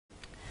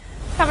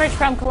Coverage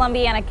from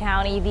Columbiana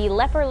County. The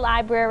Lepper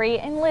Library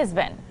in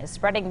Lisbon is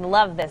spreading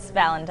love this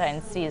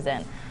Valentine's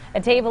season.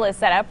 A table is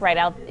set up right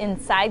out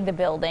inside the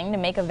building to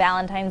make a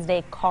Valentine's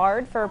Day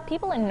card for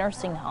people in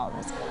nursing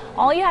homes.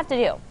 All you have to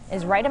do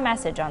is write a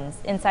message on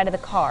inside of the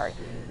card.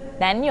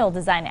 Then you'll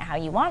design it how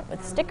you want,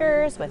 with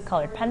stickers, with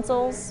colored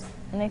pencils.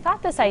 And they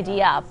thought this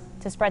idea up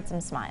to spread some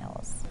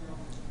smiles.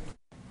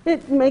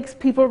 It makes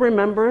people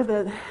remember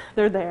that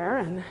they're there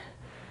and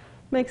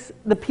makes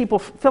the people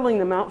filling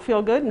them out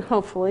feel good, and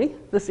hopefully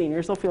the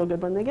seniors will feel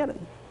good when they get it.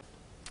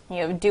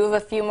 You do have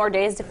a few more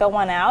days to fill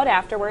one out.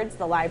 Afterwards,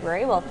 the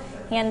library will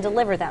hand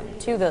deliver them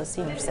to those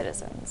senior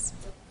citizens.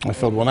 I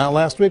filled one out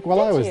last week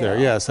while I was there.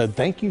 Yeah, I said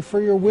thank you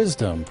for your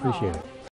wisdom. Appreciate it.